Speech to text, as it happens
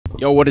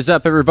Yo, what is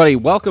up, everybody?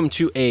 Welcome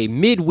to a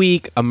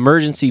midweek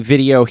emergency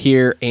video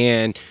here,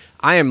 and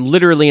I am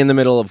literally in the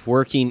middle of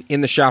working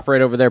in the shop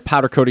right over there,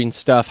 powder coating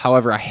stuff.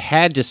 However, I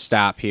had to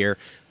stop here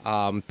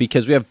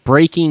because we have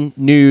breaking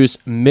news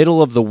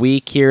middle of the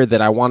week here that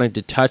I wanted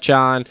to touch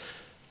on.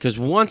 Because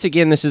once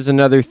again, this is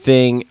another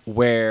thing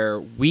where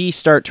we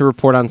start to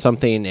report on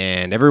something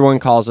and everyone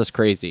calls us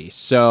crazy.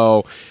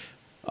 So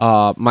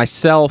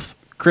myself,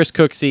 Chris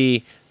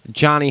Cooksey,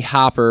 Johnny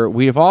Hopper,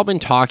 we've all been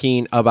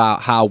talking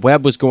about how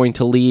Webb was going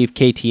to leave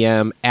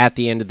KTM at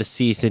the end of the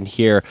season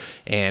here,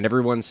 and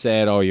everyone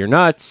said, oh, you're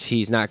nuts,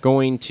 he's not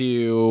going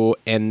to,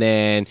 and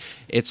then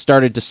it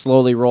started to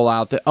slowly roll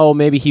out that, oh,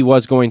 maybe he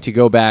was going to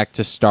go back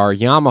to Star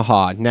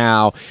Yamaha.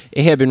 Now,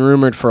 it had been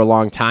rumored for a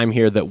long time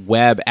here that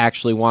Webb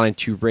actually wanted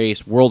to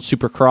race World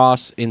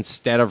Supercross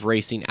instead of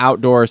racing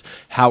outdoors.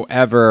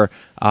 However,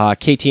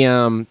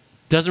 KTM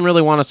doesn't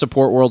really want to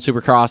support World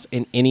Supercross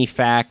in any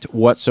fact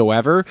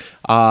whatsoever,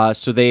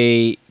 so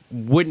they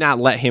would not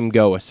let him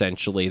go,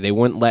 essentially. They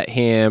wouldn't let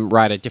him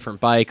ride a different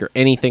bike or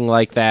anything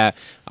like that.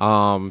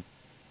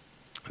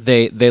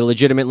 They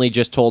legitimately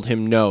just told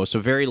him no. So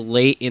very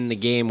late in the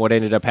game, what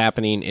ended up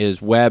happening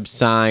is Webb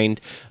signed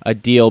a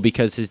deal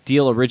because his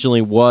deal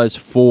originally was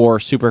for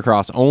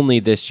Supercross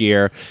only this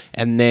year,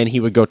 and then he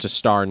would go to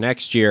Star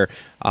next year.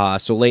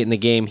 So late in the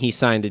game, he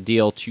signed a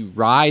deal to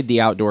ride the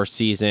outdoor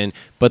season,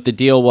 but the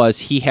deal was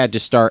he had to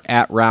start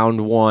at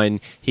round one.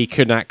 He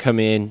could not come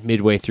in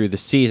midway through the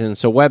season.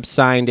 So Webb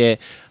signed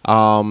it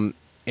and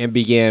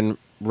began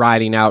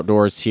riding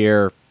outdoors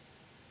here.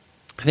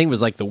 I think it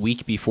was like the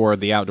week before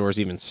the outdoors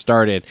even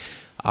started.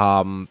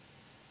 Webb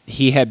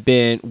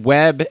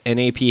and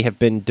AP have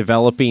been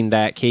developing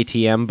that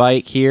KTM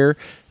bike here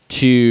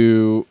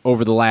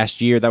over the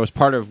last year. That was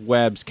part of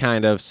Webb's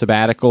kind of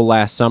sabbatical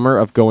last summer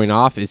of going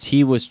off, is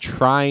he was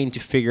trying to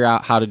figure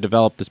out how to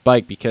develop this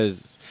bike,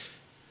 because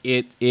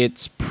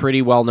it's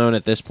pretty well known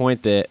at this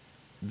point that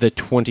the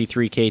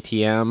 23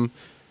 KTM,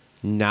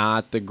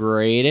 not the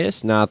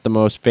greatest, not the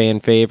most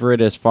fan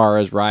favorite as far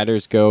as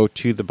riders go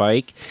to the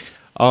bike.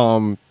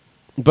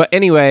 But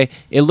anyway,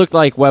 it looked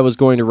like Webb was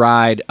going to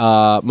ride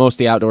most of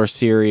the outdoor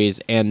series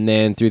and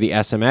then through the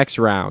SMX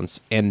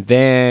rounds. And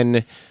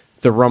then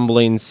the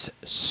rumblings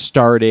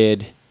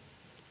started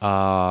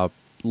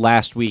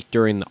last week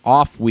during the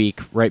off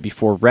week right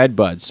before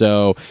Redbull.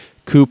 So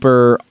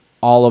Cooper,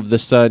 all of the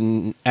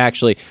sudden,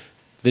 actually,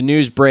 the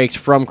news breaks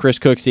from Chris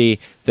Cooksey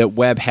that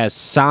Webb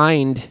has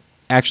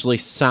actually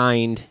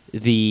signed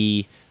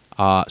the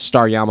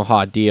Star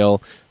Yamaha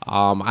deal.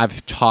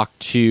 I've talked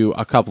to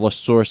a couple of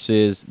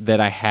sources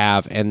that I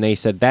have, and they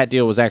said that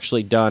deal was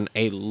actually done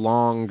a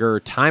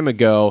longer time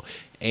ago.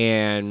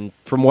 And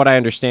from what I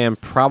understand,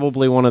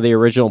 probably one of the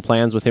original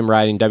plans with him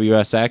riding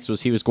WSX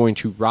was he was going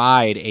to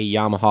ride a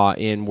Yamaha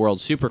in World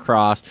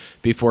Supercross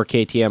before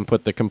KTM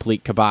put the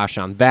complete kibosh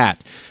on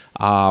that.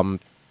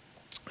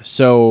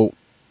 So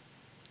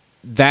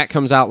that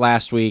comes out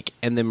last week,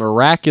 and then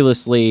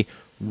miraculously,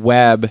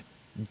 Webb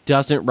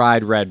doesn't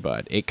ride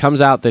Redbull. It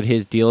comes out that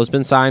his deal has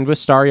been signed with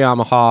Star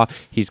Yamaha.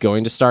 He's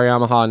going to Star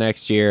Yamaha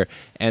next year,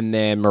 and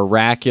then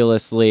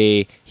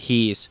miraculously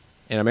he's,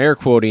 and I'm air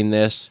quoting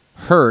this,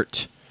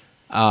 hurt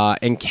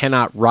and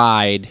cannot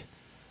ride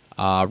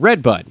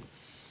Redbull.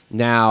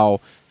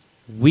 Now,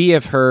 we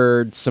have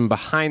heard some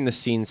behind the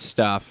scenes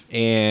stuff,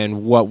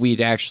 and what we'd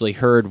actually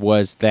heard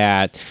was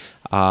that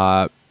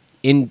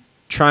in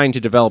trying to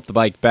develop the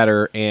bike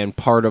better, and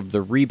part of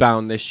the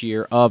rebound this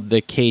year of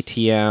the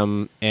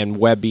KTM and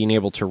Webb being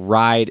able to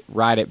ride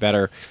it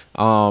better,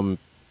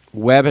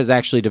 Webb has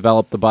actually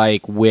developed the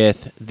bike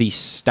with the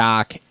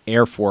stock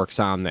air forks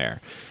on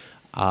there.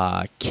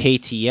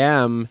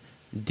 KTM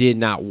did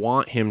not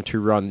want him to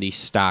run the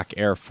stock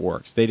air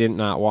forks. They did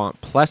not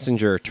want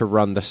Plessinger to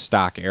run the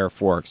stock air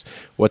forks.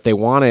 What they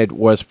wanted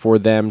was for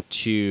them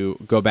to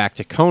go back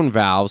to cone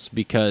valves,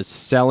 because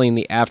selling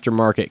the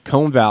aftermarket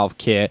cone valve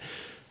kit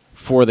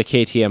for the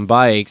KTM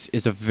bikes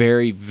is a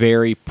very,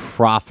 very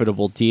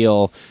profitable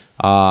deal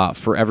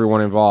for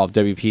everyone involved.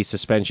 WP,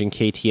 suspension,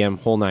 KTM,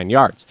 whole 9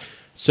 yards.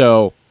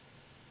 So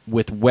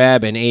with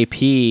Webb and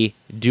AP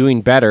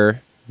doing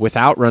better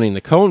without running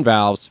the cone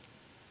valves,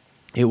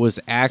 it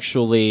was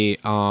actually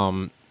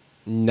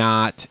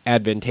not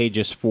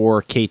advantageous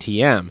for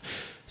KTM.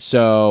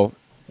 So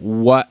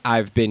what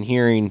I've been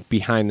hearing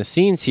behind the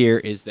scenes here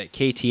is that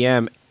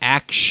KTM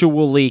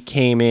actually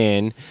came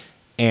in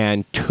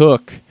and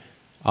took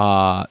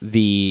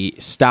the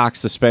stock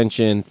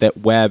suspension that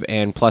Webb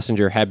and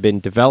Plessinger had been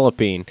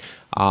developing.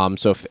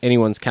 So if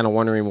anyone's kind of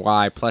wondering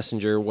why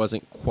Plessinger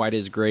wasn't quite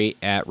as great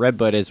at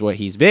Redbull as what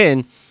he's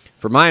been,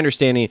 from my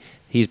understanding,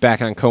 he's back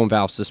on cone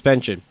valve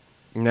suspension.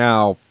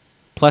 Now,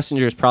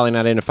 Plessinger is probably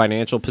not in a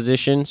financial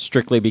position,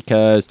 strictly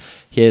because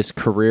his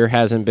career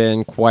hasn't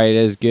been quite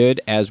as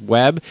good as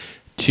Webb,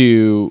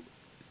 to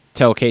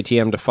tell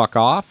KTM to fuck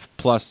off.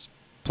 Plus,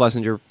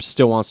 Plessinger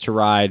still wants to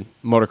ride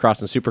motocross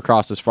and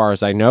supercross as far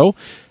as I know.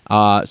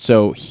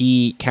 So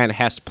he kind of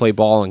has to play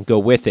ball and go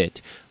with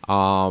it.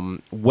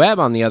 Webb,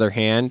 on the other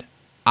hand,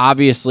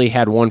 obviously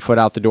had one foot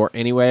out the door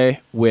anyway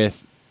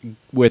with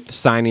with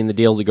signing the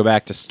deal to go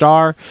back to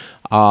Star.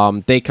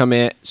 They come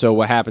in. So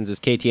what happens is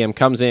KTM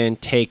comes in,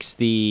 takes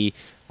the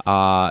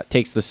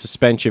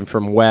suspension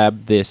from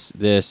Webb, this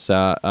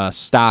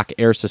stock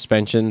air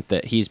suspension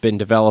that he's been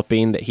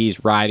developing, that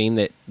he's riding,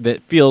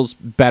 that feels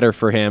better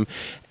for him,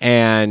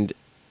 and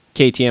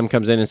KTM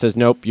comes in and says,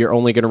 nope, you're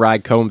only going to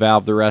ride cone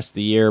valve the rest of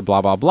the year,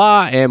 blah, blah,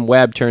 blah. And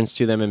Webb turns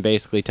to them and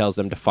basically tells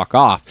them to fuck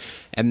off,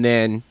 and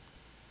then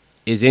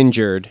is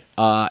injured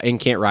and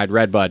can't ride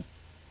Redbud.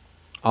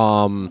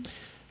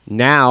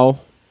 Now,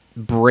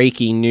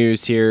 breaking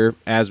news here,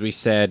 as we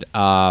said,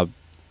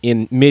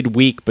 in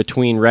midweek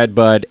between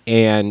Redbud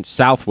and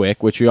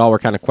Southwick, which we all were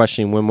kind of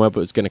questioning when Webb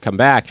was going to come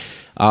back,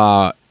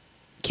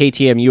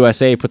 KTM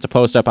USA puts a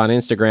post up on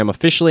Instagram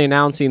officially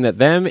announcing that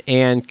them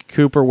and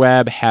Cooper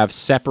Webb have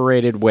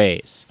separated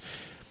ways.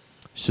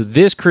 So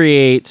this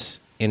creates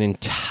an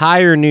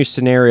entire new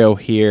scenario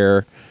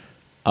here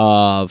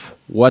of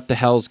what the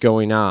hell's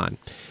going on.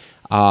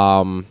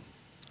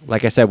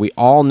 Like I said, we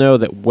all know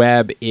that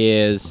Webb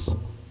is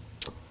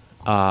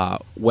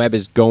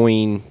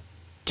going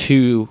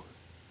to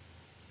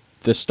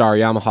the Star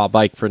Yamaha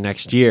bike for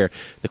next year.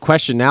 The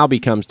question now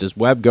becomes, does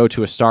Webb go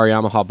to a Star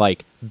Yamaha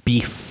bike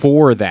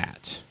before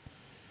that?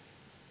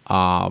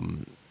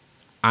 I'm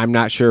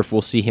not sure if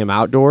we'll see him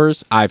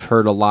outdoors. I've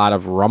heard a lot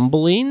of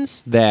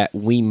rumblings that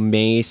we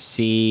may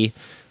see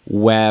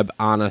Webb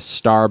on a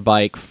Star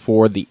bike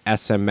for the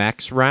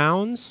SMX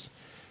rounds.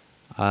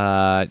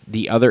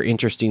 The other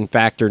interesting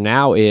factor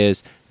now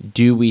is,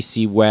 do we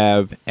see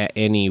Webb at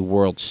any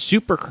World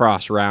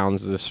Supercross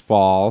rounds this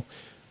fall?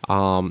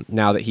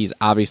 Now that he's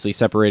obviously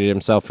separated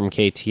himself from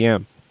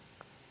KTM.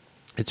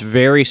 It's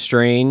very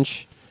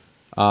strange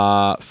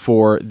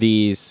for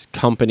these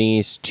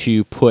companies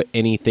to put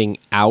anything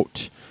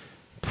out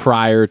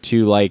prior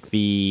to like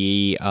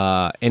the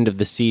end of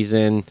the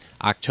season,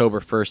 October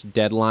 1st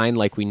deadline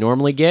like we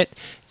normally get.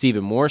 It's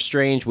even more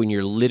strange when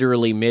you're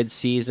literally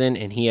mid-season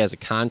and he has a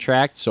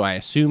contract, so I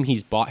assume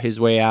he's bought his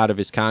way out of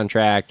his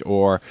contract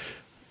or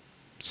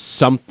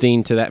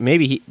something to that.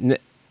 Maybe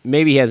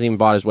he hasn't even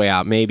bought his way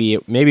out. Maybe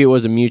it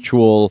was a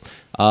mutual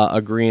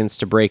agreement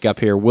to break up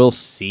here. We'll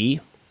see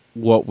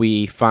what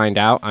we find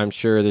out. I'm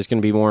sure there's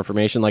going to be more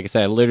information. Like I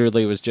said, I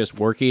literally was just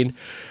working,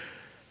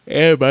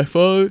 and my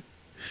phone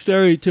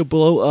started to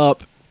blow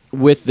up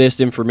with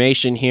this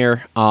information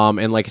here.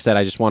 And like I said,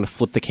 I just want to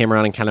flip the camera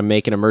on and kind of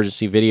make an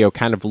emergency video,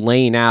 kind of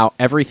laying out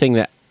everything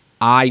that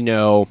I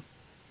know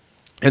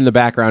in the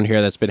background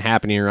here that's been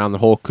happening around the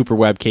whole Cooper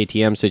Webb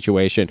KTM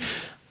situation.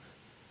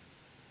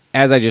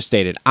 As I just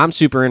stated, I'm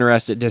super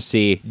interested to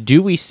see,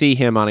 do we see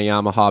him on a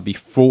Yamaha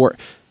before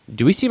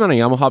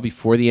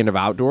the end of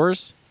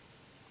outdoors?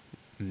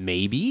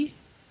 Maybe.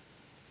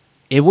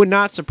 It would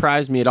not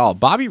surprise me at all.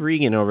 Bobby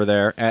Regan over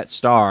there at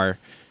Star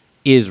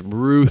is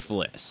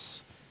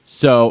ruthless.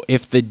 So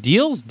if the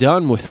deal's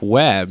done with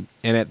Webb,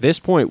 and at this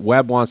point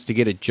Webb wants to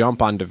get a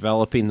jump on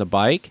developing the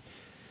bike,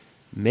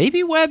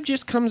 maybe Webb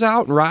just comes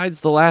out and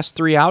rides the last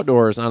 3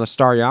 outdoors on a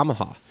Star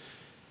Yamaha.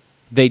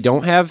 They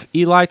don't have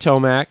Eli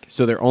Tomac,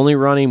 so they're only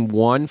running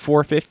one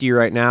 450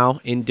 right now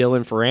in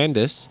Dylan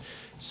Ferrandis.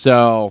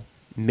 So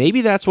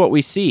maybe that's what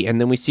we see.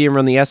 And then we see him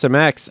run the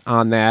SMX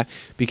on that,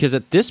 because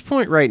at this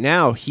point right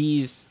now,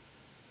 and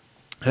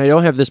I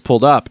don't have this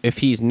pulled up, if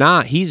he's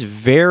not, he's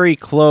very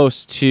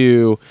close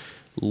to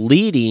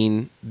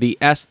leading the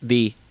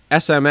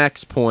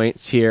SMX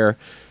points here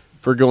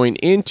for going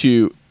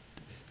into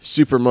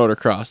Super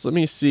Motocross. Let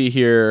me see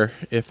here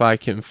if I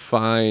can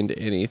find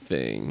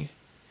anything.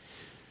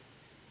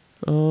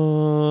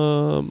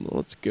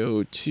 Let's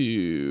go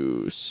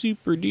to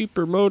Super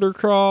Duper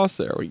Motocross.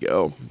 There we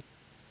go.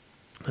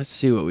 Let's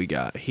see what we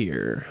got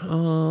here.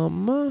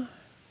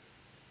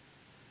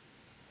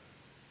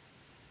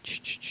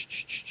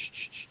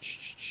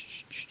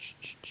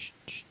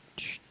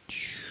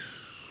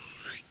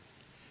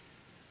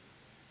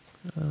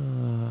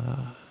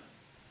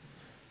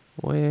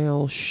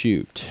 Well,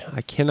 shoot.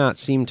 I cannot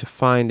seem to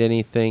find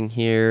anything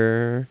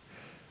here.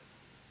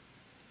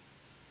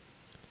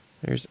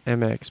 There's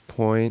MX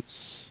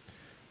points.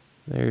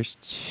 There's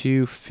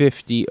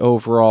 250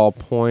 overall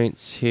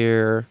points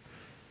here.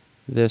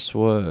 This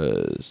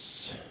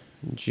was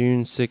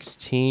June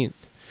 16th.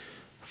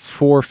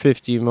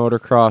 450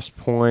 motocross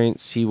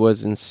points. He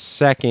was in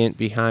second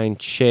behind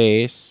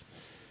Chase.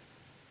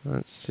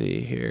 Let's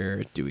see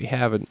here. Do we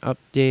have an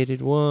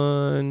updated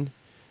one?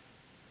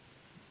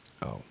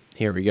 Oh,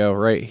 here we go.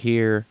 Right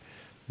here.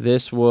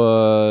 This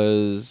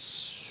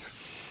was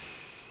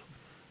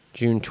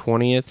June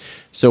 20th.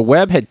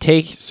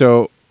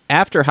 So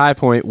after High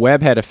Point,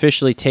 Webb had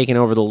officially taken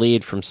over the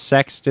lead from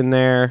Sexton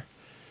there.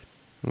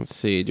 Let's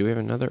see. Do we have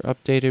another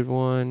updated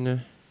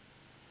one?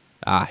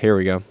 Here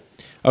we go.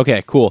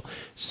 Okay, cool.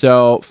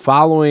 So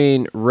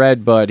following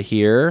Redbud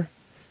here,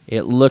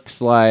 it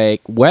looks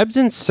like Webb's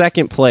in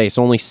second place,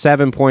 only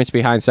 7 points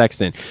behind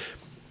Sexton.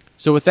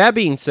 So with that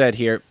being said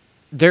here,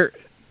 no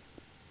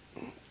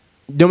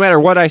matter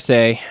what I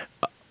say,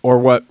 or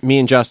what me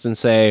and Justin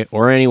say,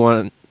 or any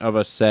one of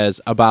us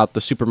says about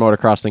the super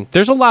motocross thing,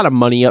 there's a lot of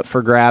money up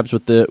for grabs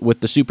with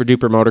the super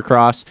duper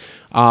motocross.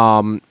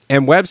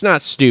 And Webb's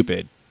not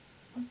stupid.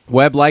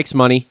 Webb likes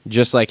money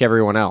just like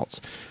everyone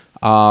else.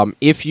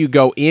 If you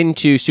go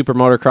into super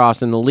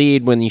motocross in the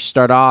lead, when you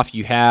start off,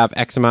 you have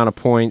X amount of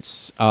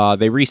points.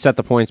 They reset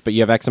the points, but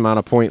you have X amount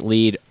of point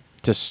lead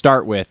to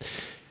start with.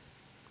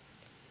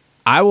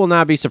 I will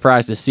not be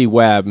surprised to see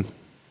Webb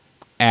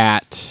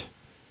at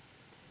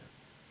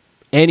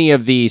any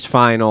of these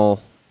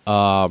final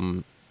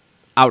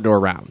outdoor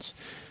rounds.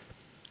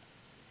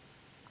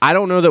 I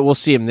don't know that we'll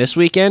see him this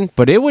weekend,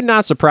 but it would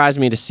not surprise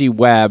me to see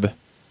Webb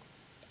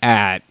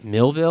at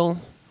Millville,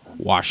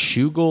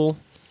 Washougal,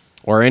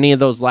 or any of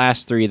those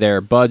last three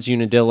there, Buds,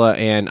 Unadilla,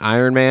 and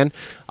Ironman,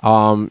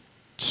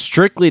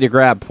 strictly to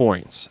grab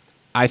points.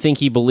 I think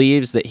he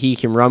believes that he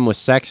can run with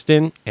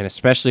Sexton, and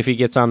especially if he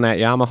gets on that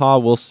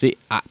Yamaha, we'll see.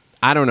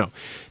 I don't know.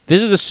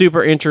 This is a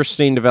super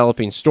interesting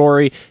developing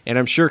story, and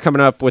I'm sure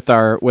coming up with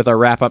our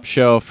wrap-up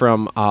show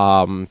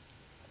from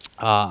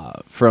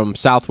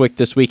Southwick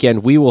this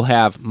weekend, we will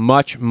have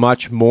much,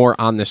 much more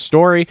on this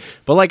story.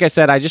 But like I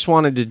said, I just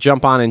wanted to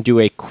jump on and do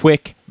a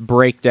quick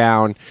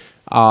breakdown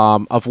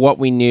of what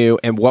we knew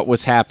and what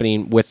was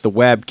happening with the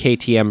Webb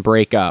KTM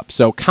breakup.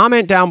 So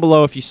comment down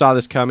below if you saw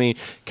this coming.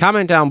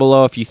 Comment down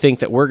below if you think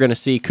that we're going to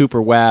see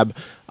Cooper Webb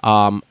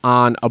on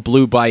a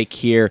blue bike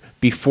here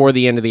before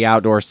the end of the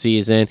outdoor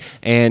season.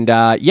 And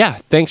yeah,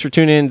 thanks for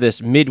tuning in to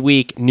this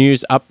midweek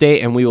news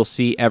update, and we will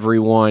see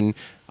everyone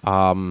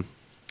on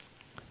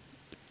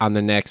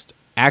the next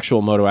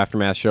actual Moto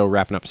Aftermath show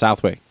wrapping up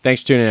Southwick.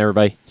 Thanks for tuning in,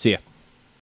 everybody. See ya.